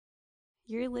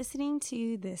You're listening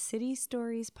to the City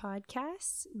Stories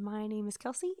podcast. My name is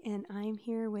Kelsey, and I'm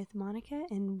here with Monica,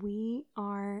 and we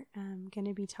are going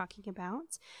to be talking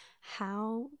about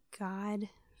how God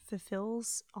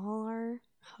fulfills all our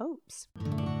hopes.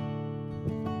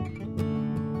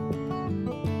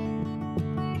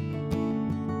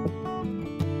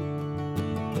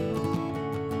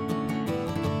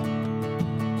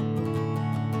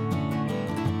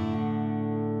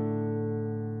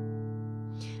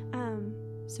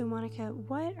 So Monica,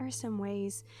 what are some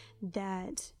ways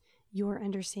that your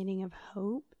understanding of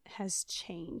hope has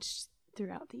changed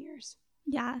throughout the years?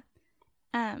 Yeah.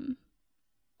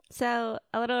 So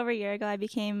a little over a year ago, I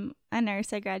became a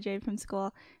nurse. I graduated from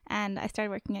school and I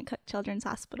started working at Cook Children's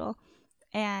Hospital,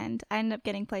 and I ended up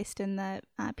getting placed in the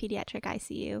pediatric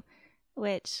ICU,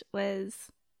 which was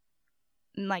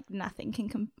like nothing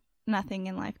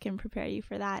in life can prepare you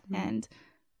for that. Mm-hmm. And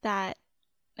that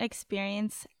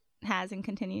experience has and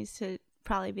continues to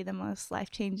probably be the most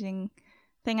life-changing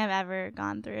thing I've ever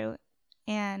gone through.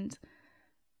 And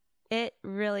it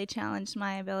really challenged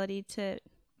my ability to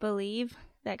believe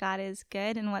that God is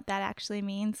good and what that actually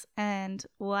means and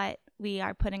what we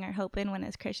are putting our hope in when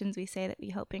as Christians we say that we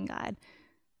hope in God.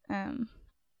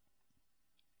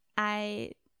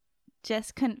 I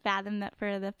just couldn't fathom that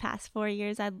for the past 4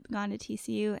 years I'd gone to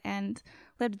TCU and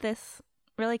lived this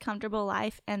really comfortable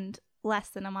life, and less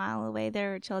than a mile away there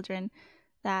were children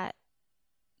that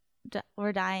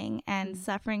were dying and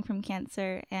suffering from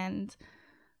cancer, and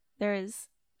there is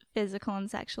physical and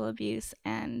sexual abuse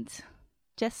and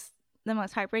just the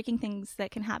most heartbreaking things that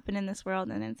can happen in this world,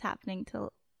 and it's happening to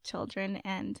children,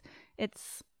 and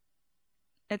it's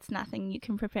nothing you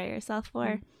can prepare yourself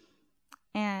for.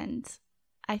 And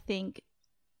I think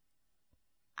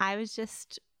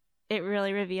it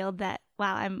really revealed that,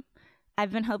 wow,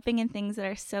 I've been hoping in things that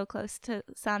are so close to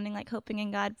sounding like hoping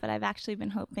in God, but I've actually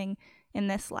been hoping in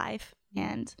this life.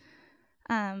 And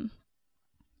to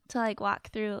like walk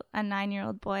through a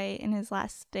 9-year-old boy in his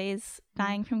last days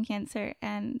dying from cancer,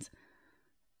 and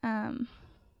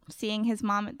seeing his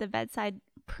mom at the bedside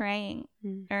praying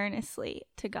earnestly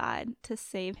to God to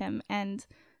save him, and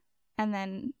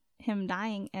then him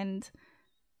dying, and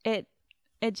it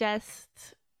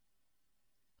just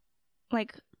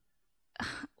like,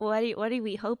 what are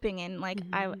we hoping in? Like,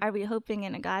 are we hoping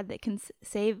in a God that can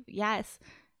save? Yes,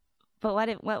 but what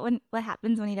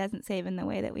happens when he doesn't save in the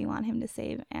way that we want him to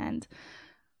save? And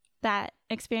that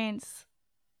experience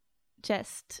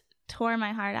just tore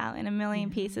my heart out in a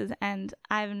million pieces. And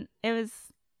I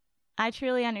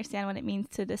truly understand what it means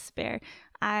to despair.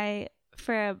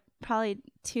 For probably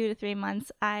 2 to 3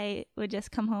 months, I would just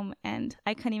come home and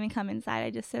I couldn't even come inside. I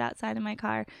just sit outside in my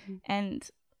car and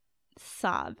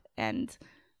sob and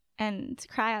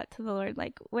cry out to the Lord,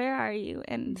 like, where are you?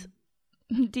 And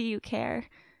do you care?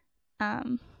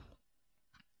 But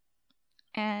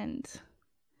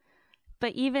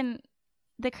even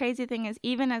the crazy thing is,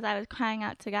 even as I was crying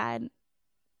out to God,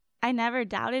 I never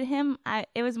doubted him.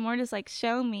 It was more just like,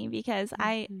 show me, because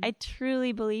I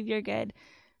truly believe you're good.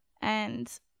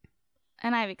 And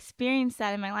I've experienced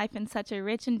that in my life in such a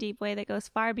rich and deep way that goes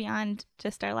far beyond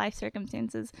just our life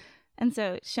circumstances. And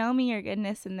so show me your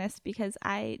goodness in this, because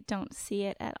I don't see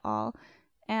it at all.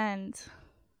 And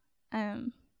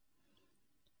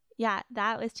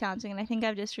that was challenging. And I think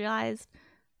I've just realized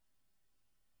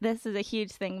this is a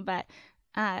huge thing, but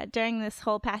during this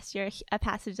whole past year, a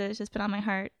passage that has just been on my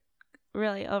heart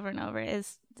really over and over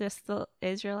is just the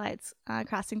Israelites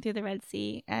crossing through the Red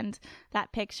Sea, and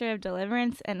that picture of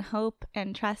deliverance and hope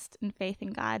and trust and faith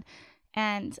in God.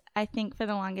 And I think for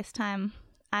the longest time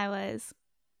I was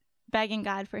begging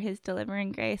God for his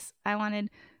delivering grace. I wanted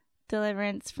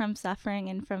deliverance from suffering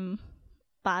and from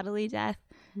bodily death,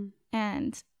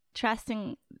 and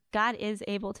trusting God is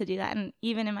able to do that. And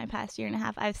even in my past year and a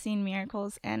half, I've seen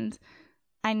miracles, and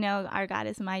I know our God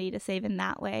is mighty to save in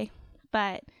that way,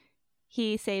 but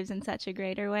he saves in such a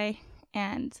greater way.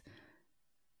 And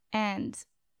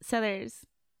so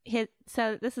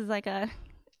this is like a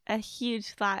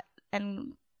huge thought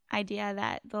and idea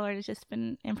that the Lord has just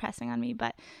been impressing on me,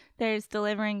 but there's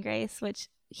delivering grace, which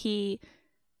he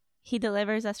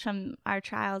delivers us from our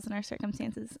trials and our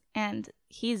circumstances, and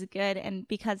he's good, and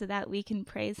because of that we can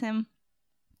praise him.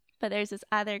 But there's this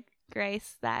other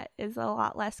grace that is a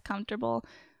lot less comfortable,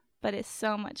 but is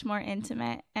so much more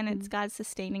intimate, and it's God's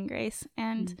sustaining grace.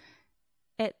 And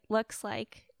it looks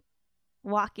like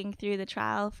walking through the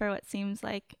trial for what seems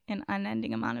like an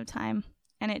unending amount of time,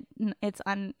 and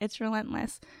it's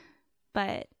relentless.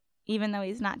 But even though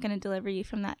he's not going to deliver you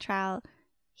from that trial,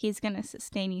 he's going to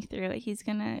sustain you through it. He's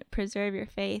going to preserve your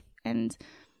faith, and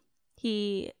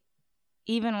he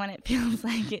even when it feels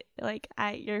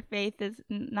your faith is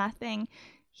nothing,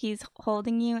 he's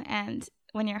holding you. And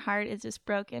when your heart is just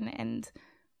broken and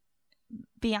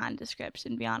beyond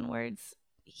description, beyond words,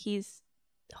 he's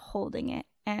holding it.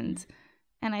 And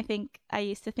I think I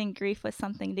used to think grief was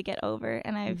something to get over,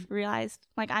 and I've realized,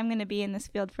 like, I'm going to be in this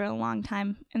field for a long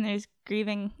time, and there's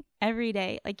grieving every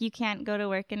day. Like, you can't go to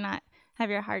work and not have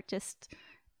your heart just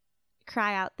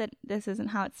cry out that this isn't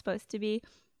how it's supposed to be.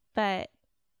 But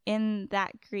in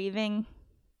that grieving,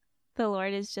 the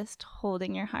Lord is just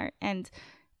holding your heart, and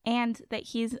that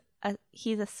he's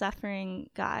a suffering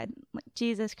God. Like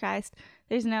Jesus Christ,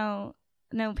 there's no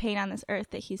pain on this earth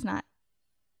that he's not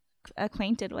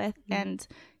acquainted with, and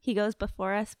he goes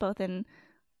before us both in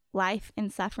life, in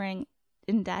suffering,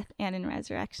 in death, and in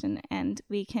resurrection, and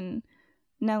we can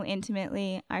know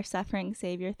intimately our suffering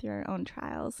Savior through our own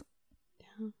trials.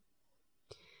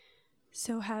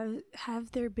 So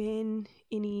have there been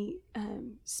any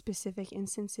specific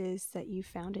instances that you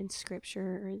found in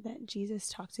Scripture or that Jesus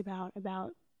talked about that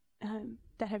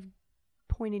have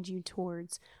pointed you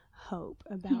towards hope,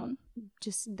 about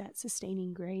just that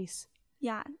sustaining grace?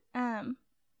 Yeah,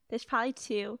 there's probably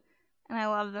two, and I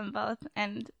love them both,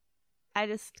 and I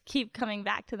just keep coming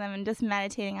back to them and just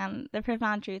meditating on the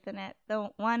profound truth in it.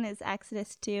 The one is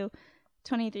Exodus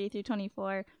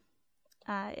 2:23-24.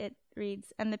 It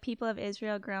reads, "And the people of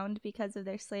Israel groaned because of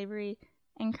their slavery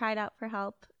and cried out for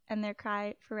help, and their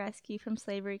cry for rescue from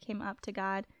slavery came up to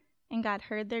God, and God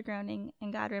heard their groaning,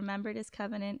 and God remembered his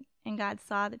covenant, and God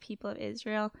saw the people of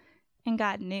Israel, and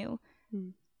God knew."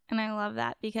 And I love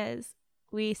that because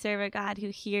we serve a God who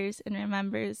hears and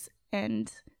remembers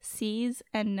and sees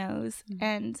and knows,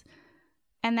 and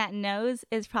that knows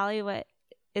is probably what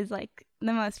is like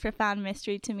the most profound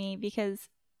mystery to me, because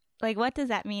like, what does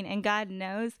that mean? And God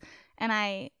knows. And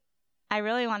I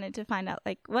really wanted to find out,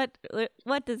 like, what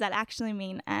does that actually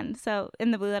mean? And so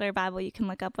in the Blue Letter Bible, you can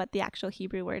look up what the actual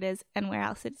Hebrew word is and where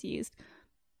else it's used.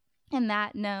 And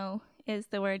that know is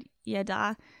the word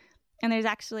yada. And there's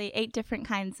actually 8 different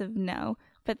kinds of know,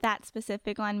 but that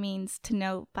specific one means to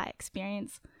know by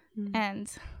experience.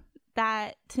 And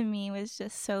that to me was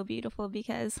just so beautiful,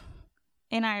 because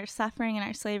in our suffering, in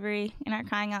our slavery, in our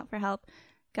crying out for help,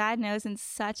 God knows in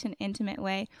such an intimate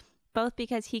way, both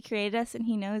because he created us and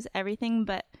he knows everything,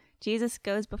 but Jesus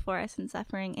goes before us in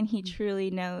suffering, and he truly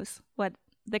knows what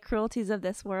the cruelties of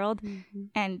this world,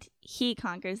 and he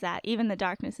conquers that. Even the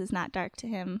darkness is not dark to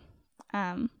him.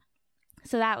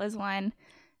 So that was one.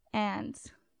 And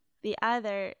the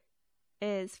other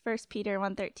is 1 Peter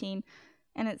 1:13,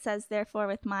 and it says, "Therefore,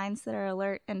 with minds that are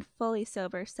alert and fully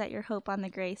sober, set your hope on the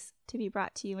grace to be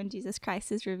brought to you when Jesus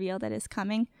Christ is revealed at his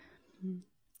coming."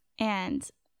 And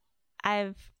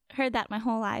I've heard that my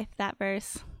whole life, that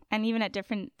verse, and even at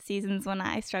different seasons when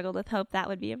I struggled with hope, that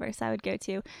would be a verse I would go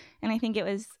to. And I think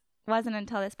it wasn't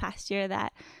until this past year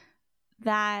that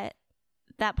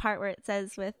part where it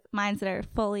says with minds that are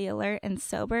fully alert and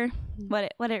sober,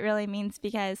 what it really means,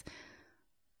 because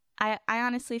I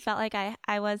honestly felt like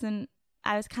I was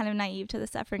kind of naive to the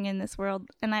suffering in this world,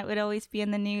 and I would always be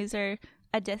in the news or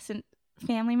a distant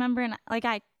family member, and like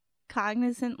I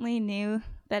cognizantly knew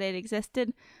that it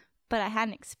existed, but I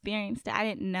hadn't experienced it. I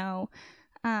didn't know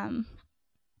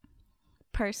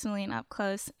personally and up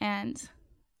close,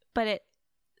 but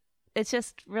it's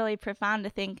just really profound to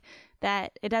think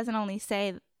that it doesn't only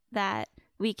say that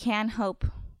we can hope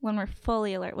when we're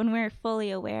fully alert, when we're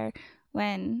fully aware,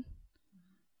 when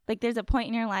like there's a point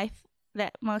in your life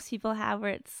that most people have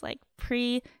where it's like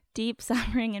pre-deep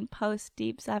suffering and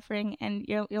post-deep suffering, and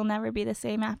you'll never be the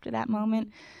same after that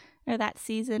moment or that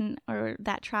season or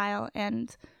that trial.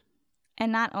 And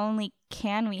not only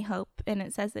can we hope, and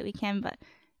it says that we can, but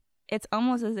it's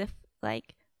almost as if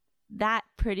like that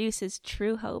produces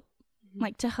true hope.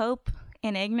 Like to hope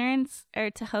in ignorance,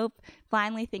 or to hope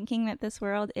blindly thinking that this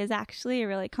world is actually a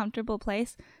really comfortable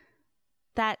place,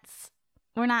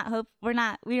 we're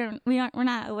not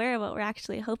aware of what we're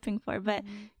actually hoping for. But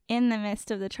in the midst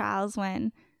of the trials,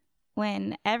 when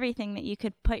everything that you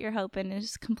could put your hope in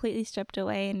is completely stripped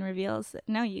away and reveals that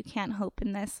no, you can't hope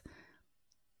in this.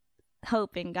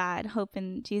 Hope in God, hope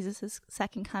in Jesus'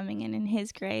 second coming and in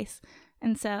his grace.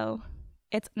 And so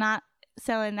it's not,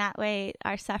 so in that way,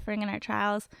 our suffering and our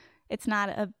trials, it's not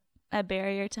a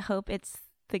barrier to hope, it's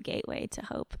the gateway to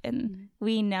hope. And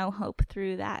we know hope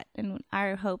through that. And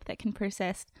our hope that can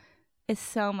persist is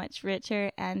so much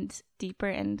richer and deeper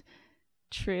and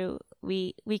true.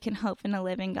 We can hope in a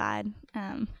living God.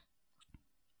 Probably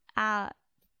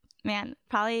one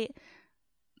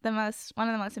of the most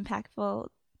impactful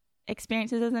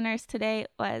experiences as a nurse today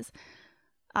was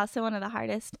also one of the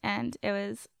hardest, and it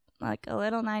was like a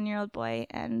little 9-year-old boy,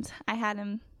 and I had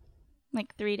him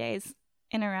like 3 days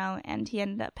in a row, and he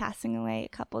ended up passing away a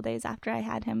couple days after I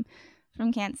had him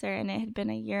from cancer, and it had been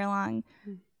a year-long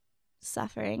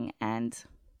suffering. And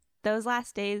those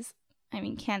last days, I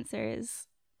mean, cancer is,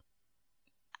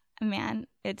 man,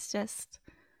 it's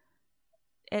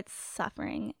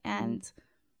suffering. And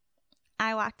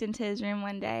I walked into his room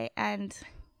one day, and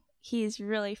he's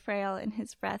really frail, and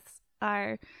his breaths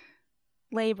are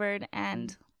labored,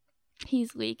 and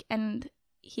he's weak, and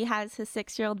he has his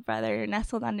 6-year-old brother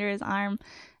nestled under his arm.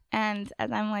 And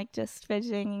as I'm like just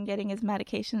fidgeting and getting his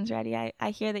medications ready, I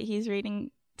hear that he's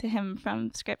reading to him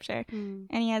from scripture, and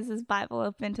he has his Bible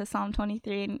open to Psalm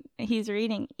 23, and he's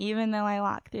reading, "Even though I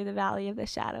walk through the valley of the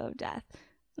shadow of death,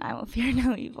 I will fear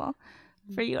no evil,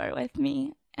 for you are with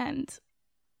me." And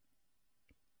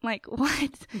like,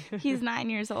 what? He's 9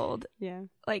 years old. Yeah.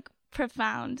 Like,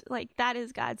 profound. Like, that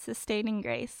is God's sustaining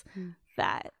grace.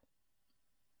 That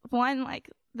one, like,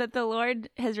 that the Lord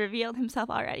has revealed himself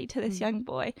already to this young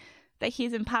boy, that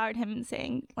he's empowered him in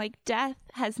saying, like, death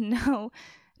has no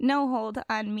hold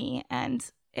on me, and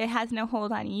it has no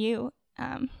hold on you,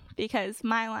 because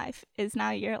my life is now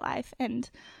your life.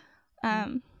 And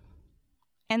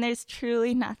there's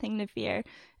truly nothing to fear.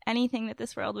 Anything that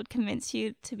this world would convince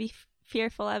you to be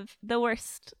fearful of,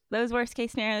 those worst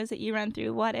case scenarios that you run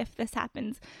through. What if this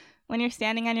happens when you're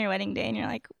standing on your wedding day and you're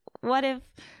like, what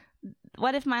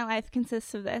if my life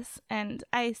consists of this? And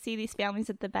I see these families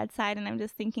at the bedside, and I'm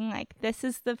just thinking, like, this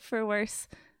is the for worse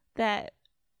that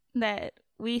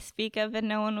we speak of and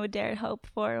no one would dare hope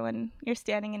for when you're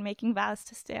standing and making vows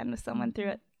to stand with someone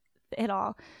through it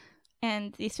all.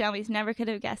 And these families never could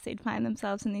have guessed they'd find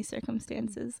themselves in these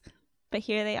circumstances, but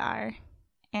here they are.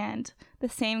 And the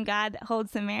same God that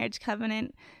holds the marriage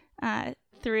covenant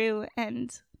through,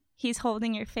 and he's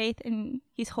holding your faith, and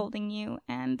he's holding you.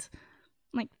 And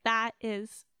like, that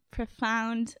is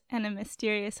profound and a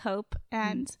mysterious hope.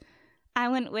 And I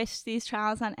wouldn't wish these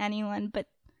trials on anyone, but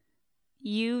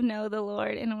you know the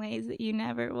Lord in ways that you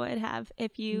never would have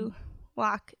if you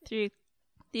walk through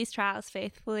these trials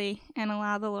faithfully and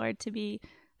allow the Lord to be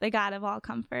the God of all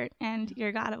comfort and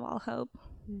your God of all hope.